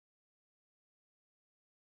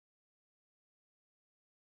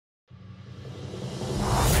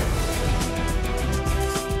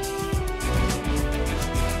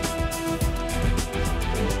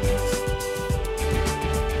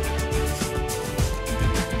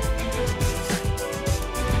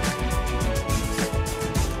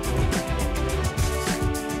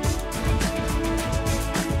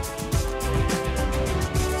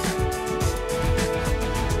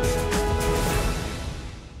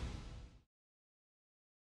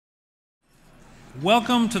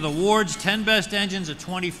Welcome to the Ward's 10 Best Engines of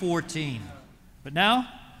 2014. But now,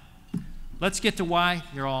 let's get to why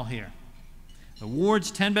you're all here. The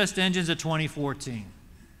Ward's 10 Best Engines of 2014.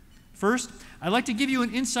 First, I'd like to give you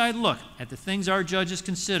an inside look at the things our judges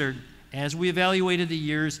considered as we evaluated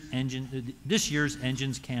this year's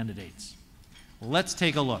engines candidates. Let's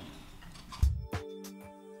take a look.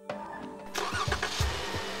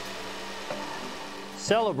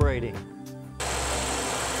 Celebrating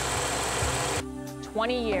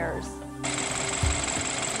 20 years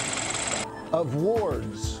of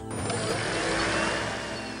Wards.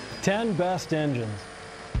 10 best engines.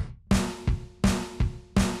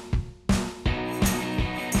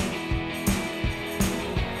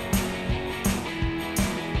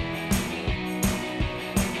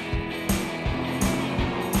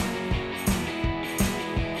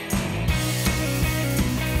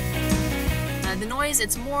 The noise,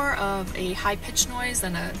 it's more of a high-pitched noise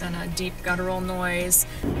than a deep guttural noise.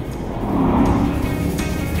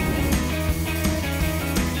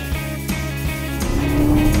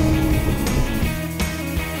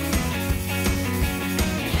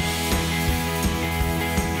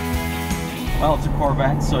 Well, it's a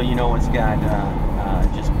Corvette, so you know it's got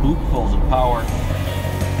just bootfuls of power.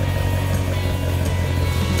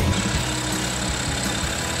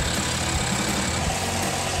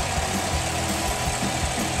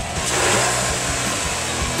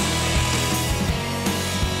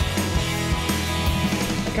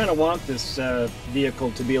 I kind of want this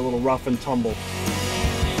vehicle to be a little rough and tumble.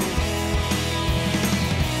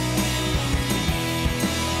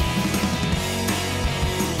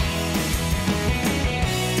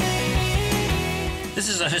 This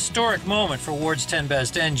is a historic moment for Ward's 10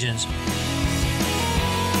 Best Engines.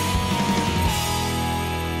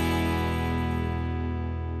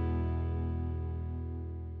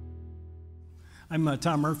 I'm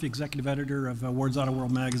Tom Murphy, Executive Editor of WardsAuto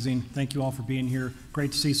World Magazine. Thank you all for being here.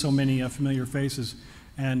 Great to see so many familiar faces.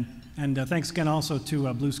 And thanks again also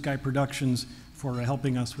to Blue Sky Productions for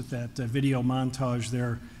helping us with that video montage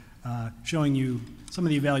there, showing you some of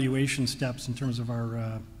the evaluation steps in terms of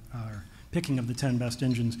our picking of the 10 best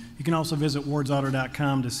engines. You can also visit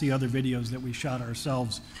WardsAuto.com to see other videos that we shot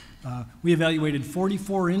ourselves. We evaluated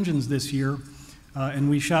 44 engines this year, and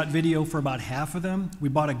we shot video for about half of them. We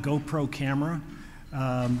bought a GoPro camera,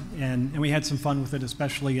 and we had some fun with it,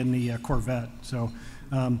 especially in the Corvette. So,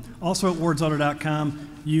 also at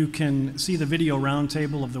WardsAuto.com, you can see the video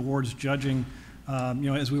roundtable of the Wards judging.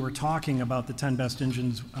 As we were talking about the 10 best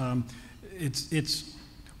engines, it's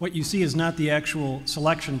what you see is not the actual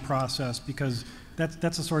selection process, because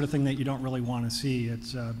that's the sort of thing that you don't really want to see.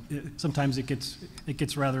 Sometimes it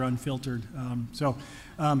gets rather unfiltered.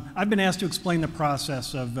 I've been asked to explain the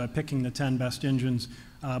process of picking the 10 best engines,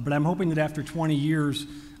 but I'm hoping that after 20 years,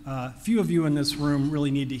 few of you in this room really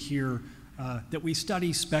need to hear that we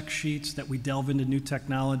study spec sheets, that we delve into new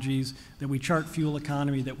technologies, that we chart fuel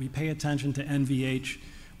economy, that we pay attention to NVH,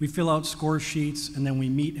 we fill out score sheets, and then we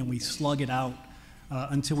meet and we slug it out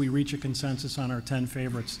until we reach a consensus on our 10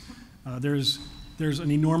 favorites. There's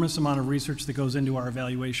an enormous amount of research that goes into our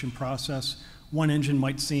evaluation process. One engine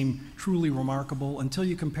might seem truly remarkable until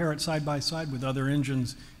you compare it side by side with other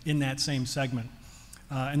engines in that same segment.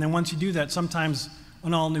 And then once you do that, sometimes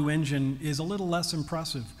an all-new engine is a little less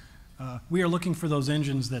impressive. We are looking for those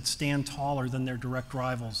engines that stand taller than their direct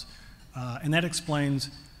rivals. And that explains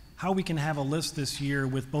how we can have a list this year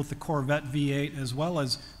with both the Corvette V8 as well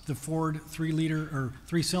as the Ford 3-liter or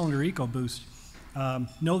 3-cylinder EcoBoost.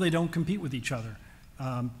 No, they don't compete with each other,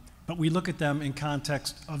 but we look at them in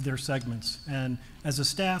context of their segments. And as a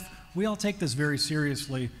staff, we all take this very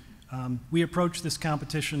seriously. We approach this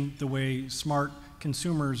competition the way smart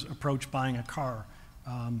consumers approach buying a car.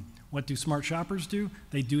 What do smart shoppers do?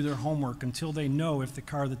 They do their homework until they know if the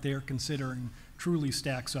car that they are considering truly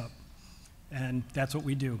stacks up. And that's what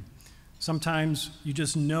we do. Sometimes you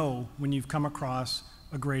just know when you've come across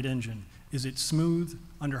a great engine. Is it smooth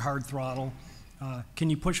under hard throttle? Can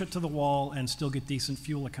you push it to the wall and still get decent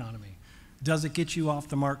fuel economy? Does it get you off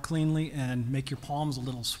the mark cleanly and make your palms a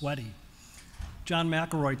little sweaty? John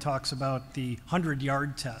McElroy talks about the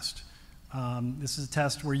 100-yard test. This is a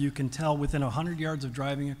test where you can tell within 100 yards of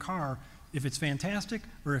driving a car if it's fantastic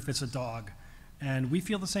or if it's a dog. And we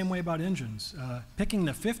feel the same way about engines. Picking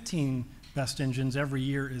the 15 best engines every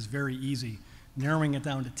year is very easy. Narrowing it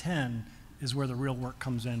down to 10 is where the real work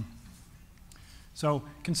comes in. So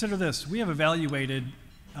consider this. We have evaluated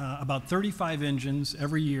about 35 engines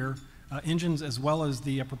every year, engines as well as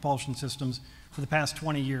the propulsion systems, for the past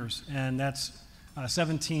 20 years. And that's that's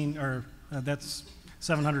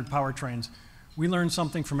 700 powertrains. We learn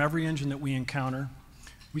something from every engine that we encounter.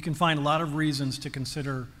 we can find a lot of reasons to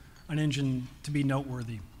consider an engine to be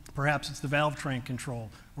noteworthy. Perhaps it's the valve train control,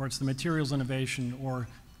 or it's the materials innovation, or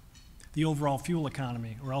the overall fuel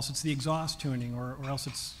economy, or else it's the exhaust tuning, or else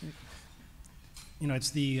it's, it's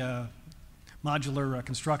the modular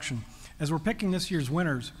construction. As we're picking this year's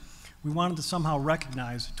winners, we wanted to somehow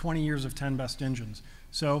recognize 20 years of 10 best engines.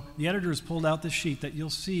 So the editors pulled out this sheet that you'll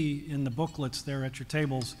see in the booklets there at your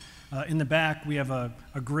tables. In the back, we have a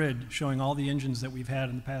grid showing all the engines that we've had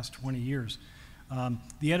in the past 20 years.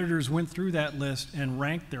 The editors went through that list and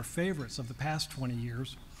ranked their favorites of the past 20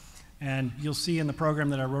 years. And you'll see in the program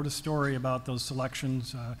that I wrote a story about those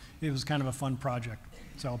selections. It was kind of a fun project.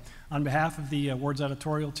 So on behalf of the Wards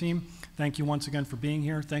editorial team, thank you once again for being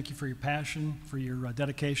here. Thank you for your passion, for your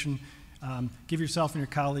dedication. Give yourself and your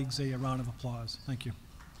colleagues a round of applause. Thank you.